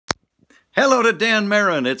Hello to Dan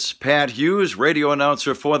Marin. It's Pat Hughes, radio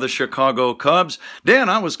announcer for the Chicago Cubs. Dan,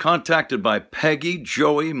 I was contacted by Peggy,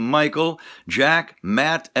 Joey, Michael, Jack,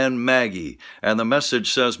 Matt, and Maggie. And the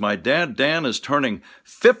message says, my dad, Dan, is turning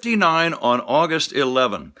 59 on August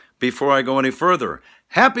 11. Before I go any further,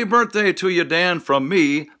 happy birthday to you, Dan, from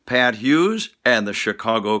me, Pat Hughes, and the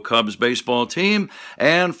Chicago Cubs baseball team,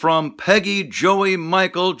 and from Peggy, Joey,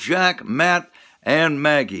 Michael, Jack, Matt, and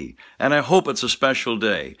Maggie, and I hope it's a special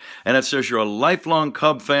day. And it says you're a lifelong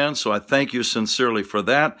Cub fan, so I thank you sincerely for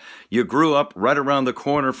that. You grew up right around the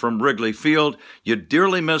corner from Wrigley Field. You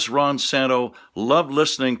dearly miss Ron Santo. Loved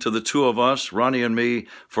listening to the two of us, Ronnie and me,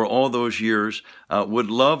 for all those years. Would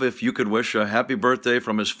love if you could wish a happy birthday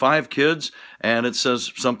from his 5 kids, and it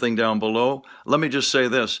says something down below. Let me just say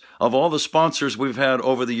this. Of all the sponsors we've had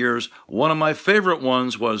over the years, one of my favorite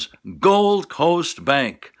ones was Gold Coast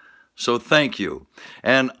Bank. So thank you.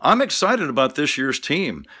 And I'm excited about this year's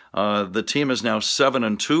team. The team is now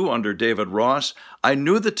 7-2 under David Ross. I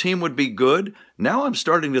knew the team would be good. Now I'm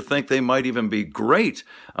starting to think they might even be great.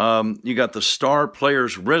 You got the star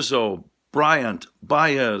players Rizzo, Bryant,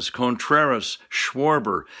 Baez, Contreras,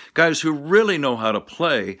 Schwarber, guys who really know how to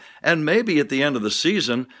play. And maybe at the end of the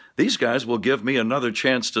season, these guys will give me another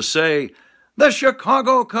chance to say, the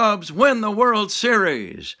Chicago Cubs win the World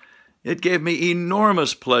Series. It gave me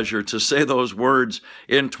enormous pleasure to say those words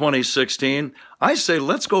in 2016. I say,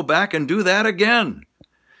 let's go back and do that again.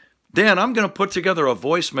 Dan, I'm going to put together a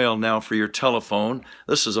voicemail now for your telephone.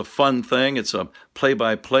 This is a fun thing. It's a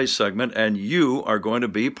play-by-play segment, and you are going to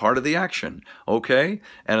be part of the action, okay?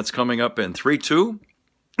 And it's coming up in 3, 2,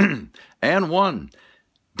 and 1.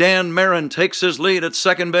 Dan Marin takes his lead at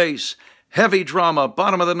second base. Heavy drama,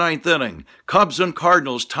 bottom of the 9th inning. Cubs and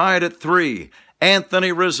Cardinals tied at 3.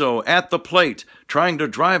 Anthony Rizzo at the plate, trying to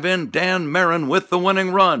drive in Dan Marin with the winning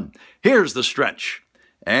run. Here's the stretch.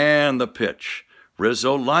 And the pitch.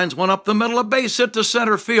 Rizzo lines one up the middle, a base hit to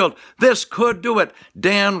center field. This could do it.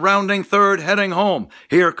 Dan rounding third, heading home.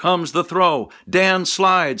 Here comes the throw. Dan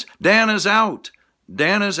slides. Dan is out.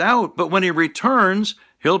 Dan is out, but when he returns,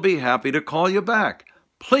 he'll be happy to call you back.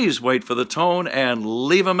 Please wait for the tone and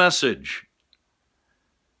leave a message.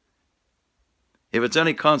 If it's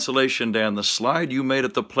any consolation, Dan, the slide you made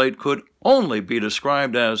at the plate could only be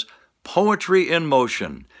described as poetry in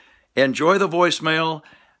motion. Enjoy the voicemail.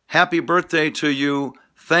 Happy birthday to you.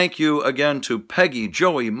 Thank you again to Peggy,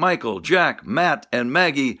 Joey, Michael, Jack, Matt, and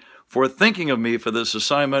Maggie for thinking of me for this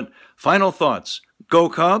assignment. Final thoughts. Go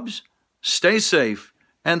Cubs, stay safe,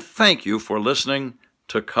 and thank you for listening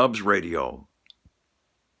to Cubs Radio.